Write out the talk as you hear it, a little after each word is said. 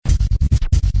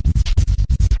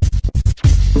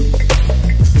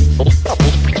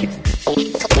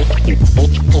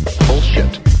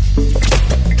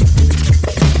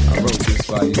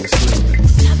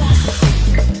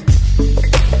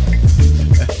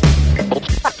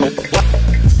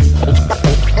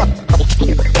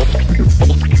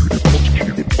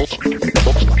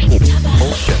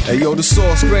the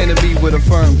source granted me with a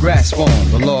firm grasp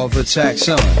on the law of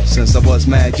attraction. Since I was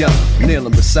mad young, kneeling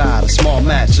beside a small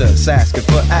mattress, asking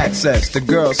for access to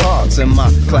girls' hearts in my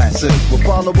classes. With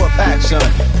follow-up action,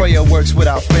 prayer works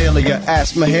without failure.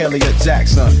 Ask Mahalia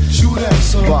Jackson. Shoot that,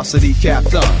 son. Varsity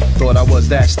captain, thought I was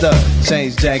that stud.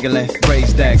 Chains jangling,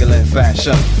 braids dangling,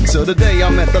 fashion. Till the day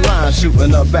I'm at the line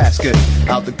shooting a basket.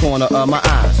 Out the corner of my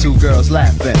eye, two girls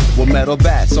laughing with metal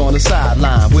bats on the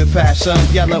sideline. With passion,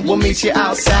 yelling, we'll meet you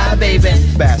outside, baby.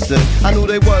 Bastard, I knew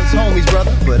they was homies,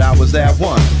 brother, but I was that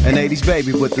one. An 80s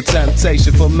baby with the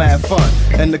temptation for mad fun.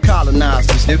 And the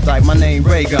colonizers snipped like my name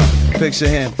Reagan. Picture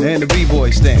him in the b-boy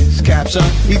stance. Caption,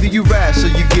 either you rash or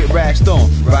you get rashed on.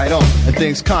 Right on, and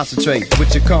things concentrate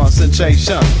with your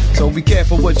concentration. So be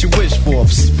careful what you wish for,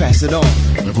 psst, pass it on.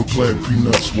 Never played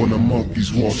peanuts when the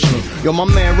monkeys walk in. Yo, my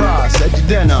man Ross said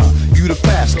Jidenna, you the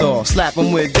pastor. Slap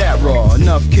him with that raw.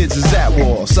 Enough kids is at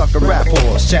war. Sucker rap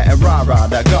horse, chatting rah-rah.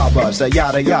 That garbage, that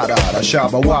yada yada. That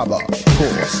Shabba Wabba, of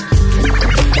course.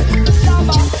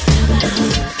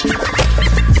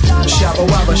 Shabba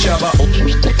Wabba, Shabba.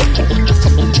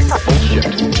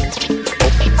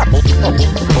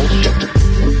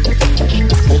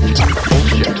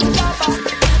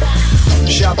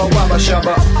 Shabba Wabba,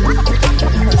 Shabba.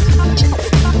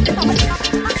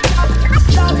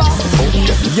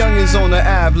 Youngins on the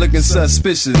Ave looking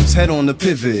suspicious. Head on the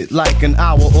pivot like an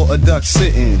owl or a duck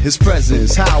sitting. His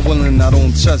presence howling, I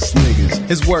don't trust niggas.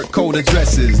 His work code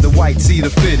addresses, the white tee to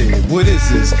fitted. What is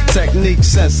this? Technique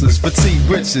senseless, fatigue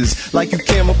riches. Like you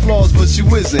camouflage but you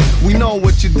isn't. We know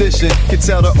what you dishing. Can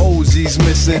tell the OG's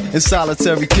missing. In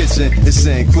solitary kitchen, it's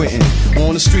San Quentin.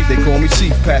 On the street they call me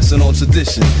chief, passing on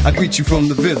tradition. I greet you from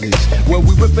the village where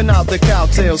we whipping out the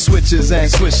cowtail switches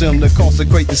and switch them to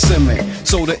consecrate the cement.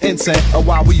 So the intent of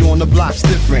why we on the block's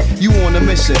different. You on a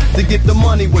mission to get the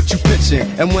money what you pitching.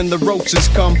 And when the roaches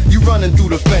come, you running through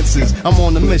the fences. I'm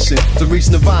on a mission to reach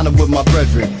Nirvana with my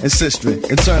brethren and sister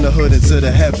and turn the hood into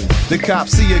the heaven. The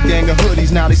cops see a gang of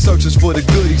hoodies, now they searching for the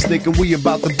goodies, thinking we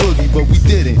about the boogie, but we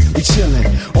didn't. We chilling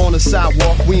on the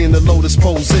sidewalk, we in the lotus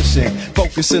position,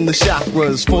 focusing the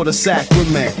chakras for the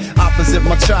sacrament. Opposite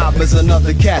my tribe is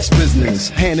another cash business,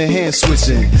 hand in hand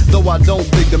switching. Though I don't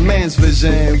dig the man's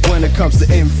vision when it comes to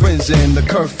infringing the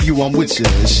curfew, I'm with you.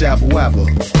 It's Shabba Wabba,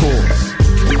 of course.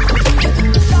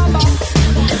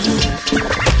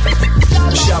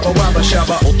 Shabba Wabba,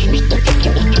 Shabba.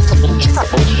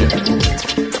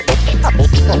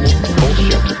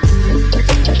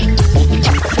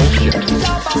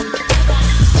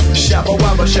 Shabba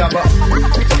Wabba, Shabba.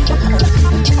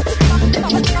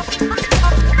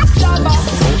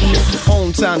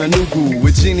 Hometown of Nugu,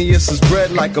 with genius is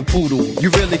bred like a poodle. You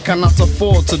really cannot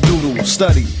afford to doodle.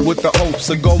 Study with the hopes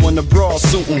of going abroad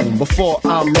soon. Before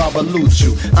I'm loot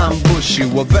you, I'm bush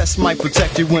you. A vest might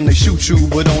protect you when they shoot you,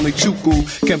 but only Chuku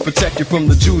can protect you from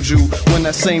the juju. When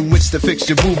that same witch that fixed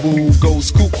your boo-boo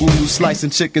goes cuckoo, slicing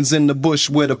chickens in the bush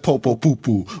with a popo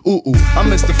poo-poo. Ooh, I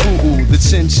miss the foo-oo, the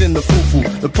chin-chin, the foo-foo,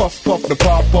 the puff-puff, the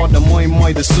pop-pop, the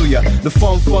moi-moi, the suya, the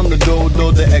fun-fun, the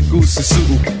do-do, the egusi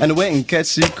su'u, and the way and catch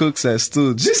she cooks as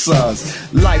stew.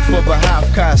 Jesus, life of a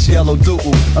half-caste yellow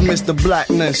doo-oo. I miss the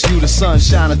blackness, you the sun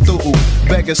shining through.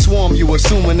 Beggar swarm, you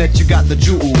assuming that you got the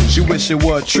jewels. You wish it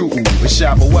were true. It's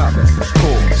Shabba Wabba, of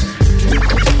course.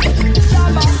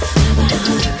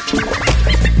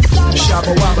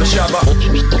 Shabba Wabba, Shabba.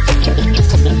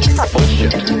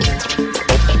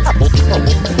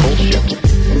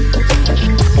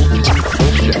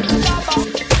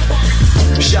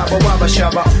 Shabba Wabba,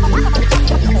 Shabba.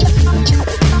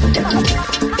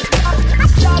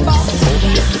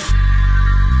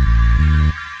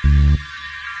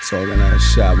 Talking that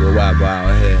Shabba Wabba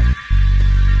out here.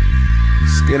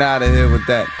 Let's get out of here with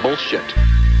that bullshit.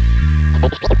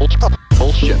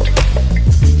 Bullshit.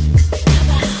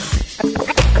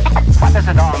 What does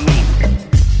it all mean?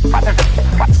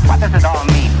 What does it all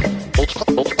mean?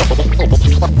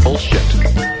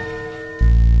 Bullshit.